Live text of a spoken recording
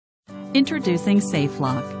Introducing Safe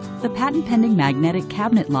Lock, the patent-pending magnetic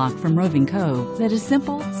cabinet lock from Roving Co. that is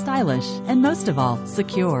simple, stylish, and most of all,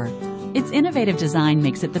 secure. Its innovative design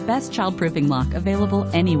makes it the best child-proofing lock available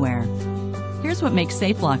anywhere. Here's what makes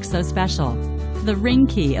Safe Lock so special. The ring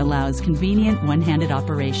key allows convenient one-handed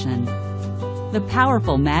operation. The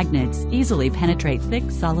powerful magnets easily penetrate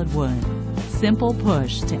thick, solid wood. Simple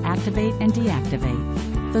push to activate and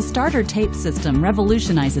deactivate. The starter tape system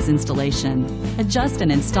revolutionizes installation. Adjust and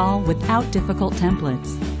install without difficult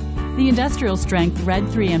templates. The industrial strength red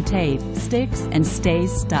 3M tape sticks and stays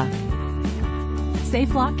stuck.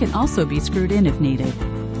 Safe Lock can also be screwed in if needed.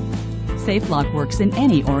 Safe Lock works in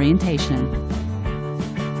any orientation.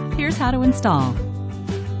 Here's how to install.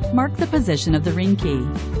 Mark the position of the ring key.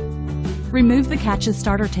 Remove the catch's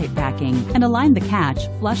starter tape backing and align the catch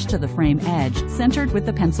flush to the frame edge centered with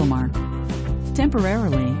the pencil mark.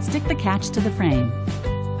 Temporarily stick the catch to the frame.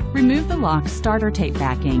 Remove the lock's starter tape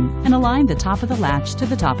backing and align the top of the latch to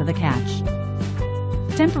the top of the catch.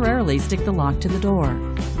 Temporarily stick the lock to the door.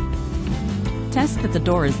 Test that the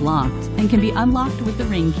door is locked and can be unlocked with the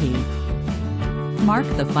ring key. Mark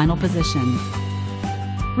the final positions.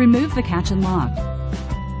 Remove the catch and lock.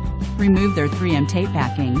 Remove their 3M tape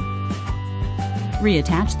backing.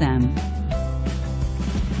 Reattach them.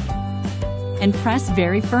 And press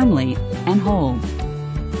very firmly and hold.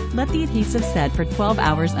 Let the adhesive set for 12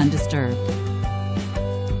 hours undisturbed.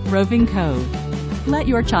 Roving Co. Let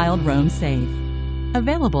your child roam safe.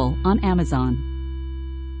 Available on Amazon.